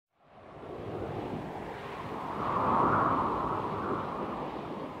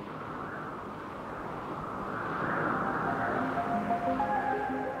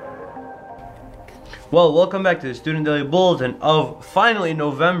Well, welcome back to the Student Daily Bulletin of finally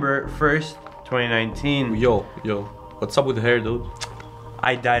November 1st, 2019. Yo, what's up with the hair, dude?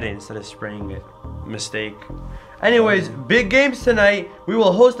 I dyed it instead of spraying it. Mistake. Anyways, big games tonight. We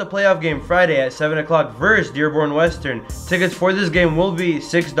will host a playoff game Friday at 7 o'clock versus Dearborn Western. Tickets for this game will be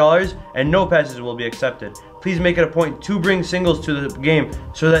 $6 and no passes will be accepted. Please make it a point to bring singles to the game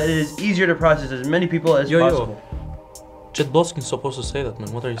so that it is easier to process as many people as possible. Chet Bloskin's supposed to say that,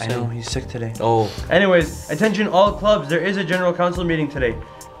 man. What are you saying? I know, he's sick today. Oh. Anyways, attention all clubs. There is a general council meeting today.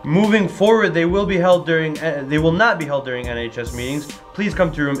 Moving forward, they will not be held during NHS meetings. Please come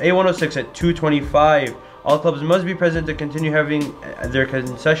to room A106 at 2:25. All clubs must be present to continue having their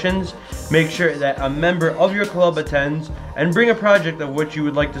concessions. Make sure that a member of your club attends and bring a project of which you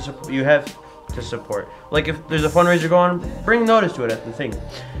would like to support. Like if there's a fundraiser going on, bring notice to it at the thing.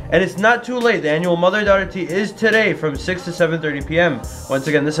 And it's not too late. The annual Mother-Daughter Tea is today from 6 to 7:30 p.m. Once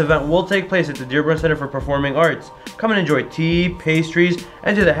again, this event will take place at the Dearborn Center for Performing Arts. Come and enjoy tea, pastries,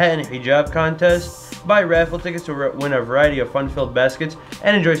 enter the hat and hijab contest, buy raffle tickets to win a variety of fun-filled baskets,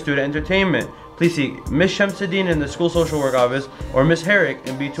 and enjoy student entertainment. Please see Ms. Shamsuddin in the School Social Work Office or Ms. Herrick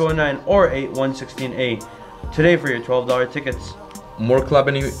in B209 or 8116A today for your $12 tickets. More club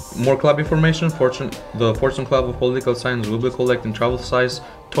information. The Fortune Club of Political Science will be collecting travel-size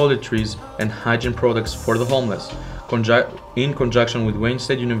toiletries and hygiene products for the homeless, in conjunction with Wayne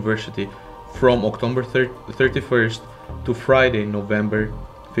State University, from October 31st to Friday, November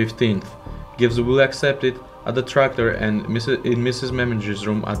 15th. Gifts will be accepted at the tractor and in Mrs. Manager's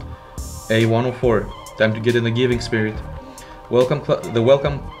room at A104. Time to get in the giving spirit. The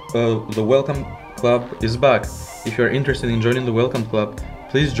Welcome Club is back. If you are interested in joining the Welcome Club,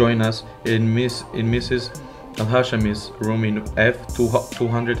 please join us in Mrs. Al-Hashami's room in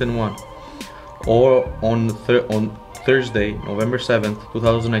F201 or on Thursday, November 7th,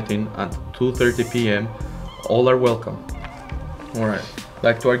 2019 at 2:30 p.m. All are welcome. Alright,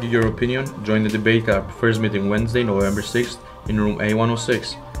 like to argue your opinion? Join the debate club. First meeting Wednesday, November 6th in room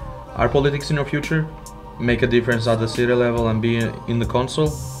A106. Are politics in your future? Make a difference at the city level and be in the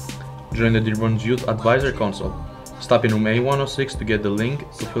council? Join the Dearborn Youth Advisor Council. Stop in room A106 to get the link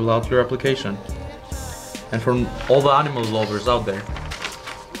to fill out your application. And for all the animal lovers out there,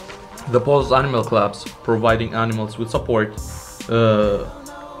 the Paws Animal Clubs providing animals with support. The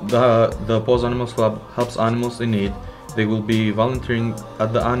Paws Animals Club helps animals in need. They will be volunteering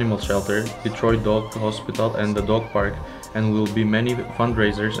at the animal shelter, Detroit Dog Hospital and the dog park, and will be many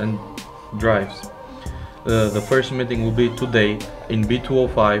fundraisers and drives. The first meeting will be today in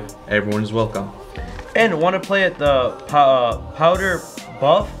B205. Everyone is welcome. And want to play at the Powder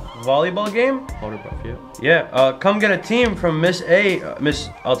Buff volleyball game? Powder Buff, yeah. Yeah, come get a team from Miss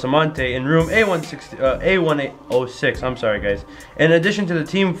Altamonte in room A106. I'm sorry, guys. In addition to the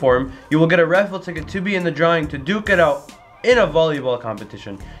team form, you will get a raffle ticket to be in the drawing to duke it out in a volleyball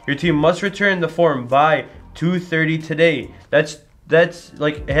competition. Your team must return the form by 2:30 today. That's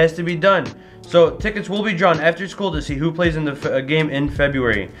like, it has to be done. So tickets will be drawn after school to see who plays in the game in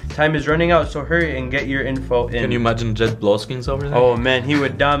February. Time is running out, so hurry and get your info in. Can you imagine Jet Bloskins over there? Oh man, he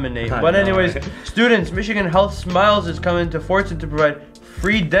would dominate. But anyways, students, Michigan Health Smiles is coming to Fortson to provide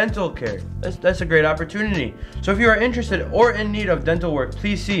free dental care. That's a great opportunity. So if you are interested or in need of dental work,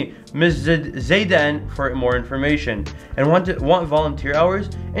 please see Ms. Zaydan for more information. And want volunteer hours?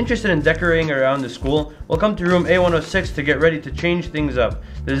 Interested in decorating around the school? Well, come to room A106 to get ready to change things up.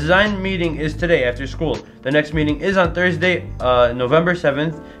 The design meeting is today after school. The next meeting is on Thursday, November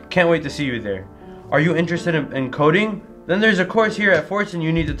 7th. Can't wait to see you there. Are you interested in coding? Then there's a course here at Fortson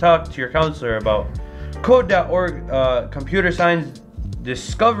you need to talk to your counselor about. Code.org Computer Science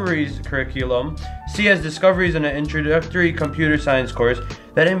Discoveries curriculum. CS Discoveries in an introductory computer science course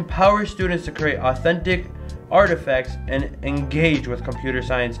that empowers students to create authentic artifacts and engage with computer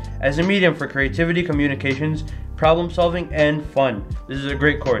science as a medium for creativity, communications, problem solving, and fun. This is a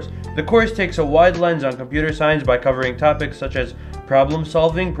great course. The course takes a wide lens on computer science by covering topics such as problem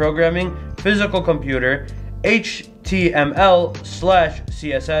solving, programming, physical computer,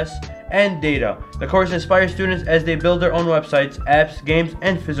 HTML/CSS, and data. The course inspires students as they build their own websites, apps, games,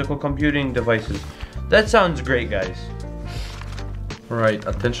 and physical computing devices. That sounds great, guys. Alright,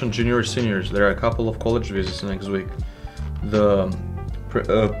 attention juniors, seniors. There are a couple of college visits next week. The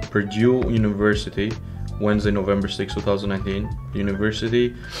Purdue University, Wednesday, November 6, 2019.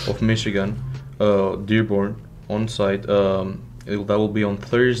 University of Michigan, Dearborn, on site. That will be on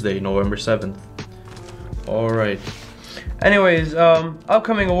Thursday, November 7th. Alright. Anyways,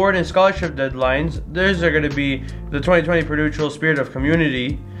 upcoming award and scholarship deadlines. There's going to be the 2020 Purdue Spirit of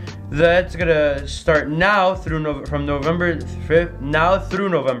Community. That's gonna start now from November 5th, now through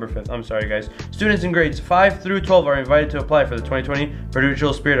November 5th. I'm sorry, guys. Students in grades 5 through 12 are invited to apply for the 2020 Purdue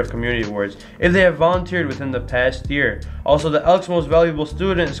Chill Spirit of Community Awards if they have volunteered within the past year. Also, the Elks Most Valuable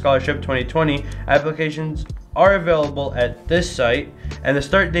Student Scholarship 2020 applications are available at this site, and the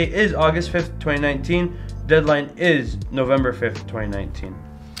start date is August 5th, 2019. Deadline is November 5th, 2019.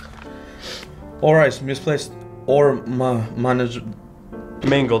 Alright, misplaced or managed.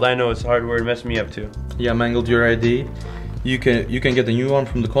 Mangled, I know it's a hard word, messed me up too. Yeah, mangled your ID. You can get a new one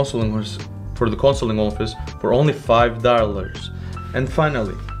from the consulting office for for only $5. And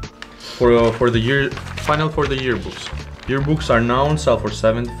finally, for the yearbooks. Yearbooks are now on sale for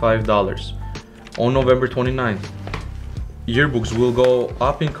 $75 on November 29th. Yearbooks will go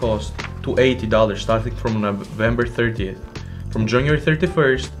up in cost to $80 starting from November 30th. From January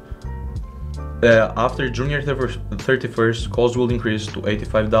 31st. After January 31st, cost will increase to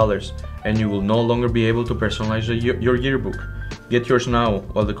 $85 and you will no longer be able to personalize your yearbook. Get yours now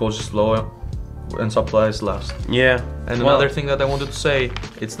while the cost is low and supplies last. Yeah. And another thing that I wanted to say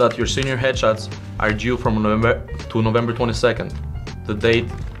is that your senior headshots are due from November 22nd. The date,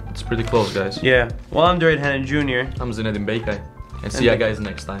 it's pretty close, guys. Yeah. Well, I'm Dorit Hannon Jr. I'm Zinedine Beykay. And see ya guys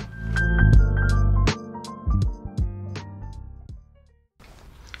next time.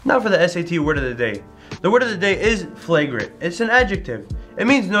 Now for the SAT word of the day. The word of the day is flagrant. It's an adjective. It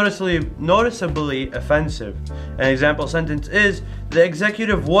means noticeably offensive. An example sentence is, the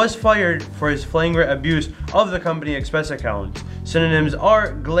executive was fired for his flagrant abuse of the company expense accounts. Synonyms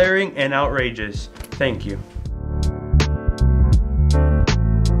are glaring and outrageous. Thank you.